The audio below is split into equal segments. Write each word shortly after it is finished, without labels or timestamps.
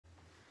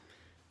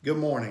Good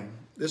morning.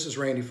 This is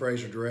Randy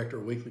Frazier, Director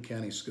of Weakley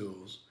County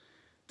Schools.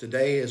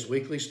 Today is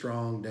Weekly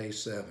Strong, Day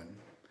 7.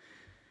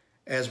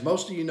 As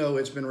most of you know,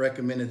 it's been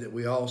recommended that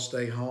we all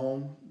stay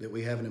home, that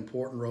we have an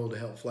important role to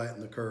help flatten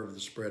the curve of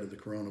the spread of the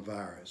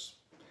coronavirus.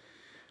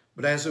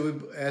 But as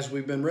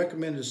we've been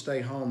recommended to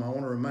stay home, I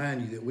want to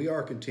remind you that we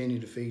are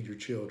continuing to feed your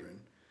children.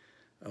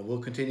 We'll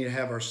continue to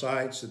have our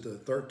sites at the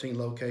 13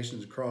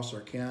 locations across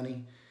our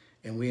county,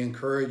 and we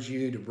encourage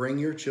you to bring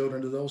your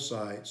children to those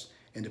sites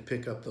and to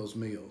pick up those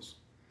meals.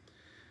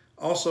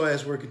 Also,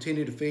 as we're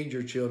continuing to feed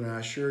your children, I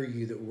assure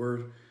you that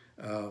we're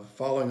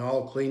following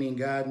all cleaning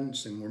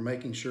guidance, and we're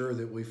making sure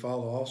that we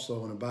follow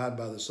also and abide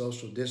by the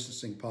social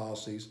distancing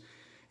policies,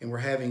 and we're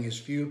having as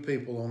few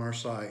people on our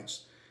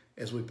sites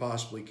as we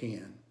possibly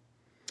can.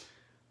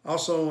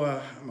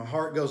 Also, my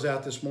heart goes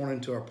out this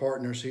morning to our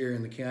partners here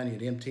in the county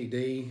at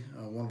MTD,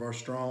 one of our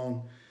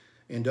strong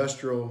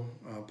industrial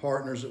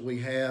partners that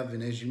we have,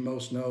 and as you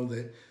most know,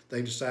 that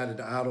they've decided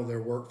to idle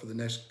their work for the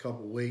next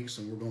couple of weeks,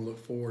 and we're going to look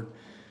forward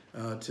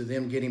to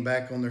them getting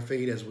back on their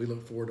feet as we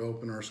look forward to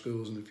open our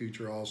schools in the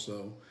future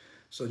also.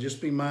 So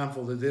just be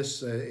mindful that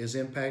this is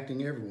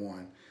impacting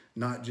everyone,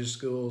 not just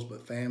schools,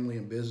 but family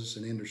and business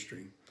and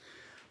industry.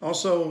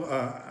 Also,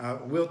 I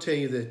will tell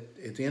you that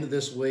at the end of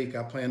this week,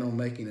 I plan on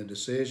making a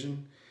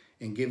decision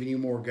and giving you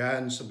more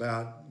guidance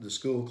about the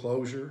school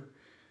closure.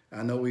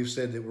 I know we've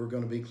said that we're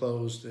going to be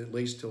closed at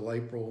least till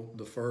April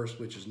the 1st,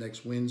 which is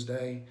next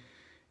Wednesday.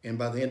 And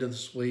by the end of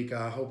this week,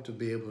 I hope to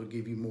be able to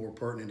give you more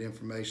pertinent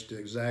information to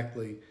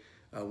exactly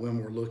when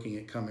we're looking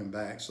at coming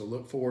back. So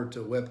look forward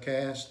to a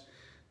webcast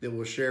that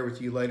we'll share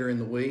with you later in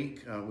the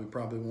week. We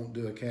probably won't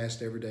do a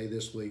cast every day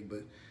this week,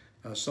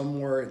 but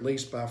somewhere at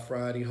least by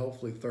Friday,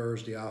 hopefully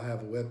Thursday, I'll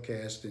have a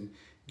webcast and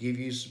give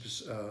you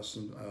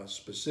some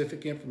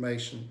specific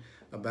information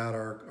about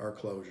our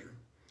closure.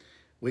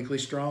 Weekly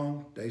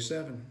Strong, Day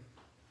 7.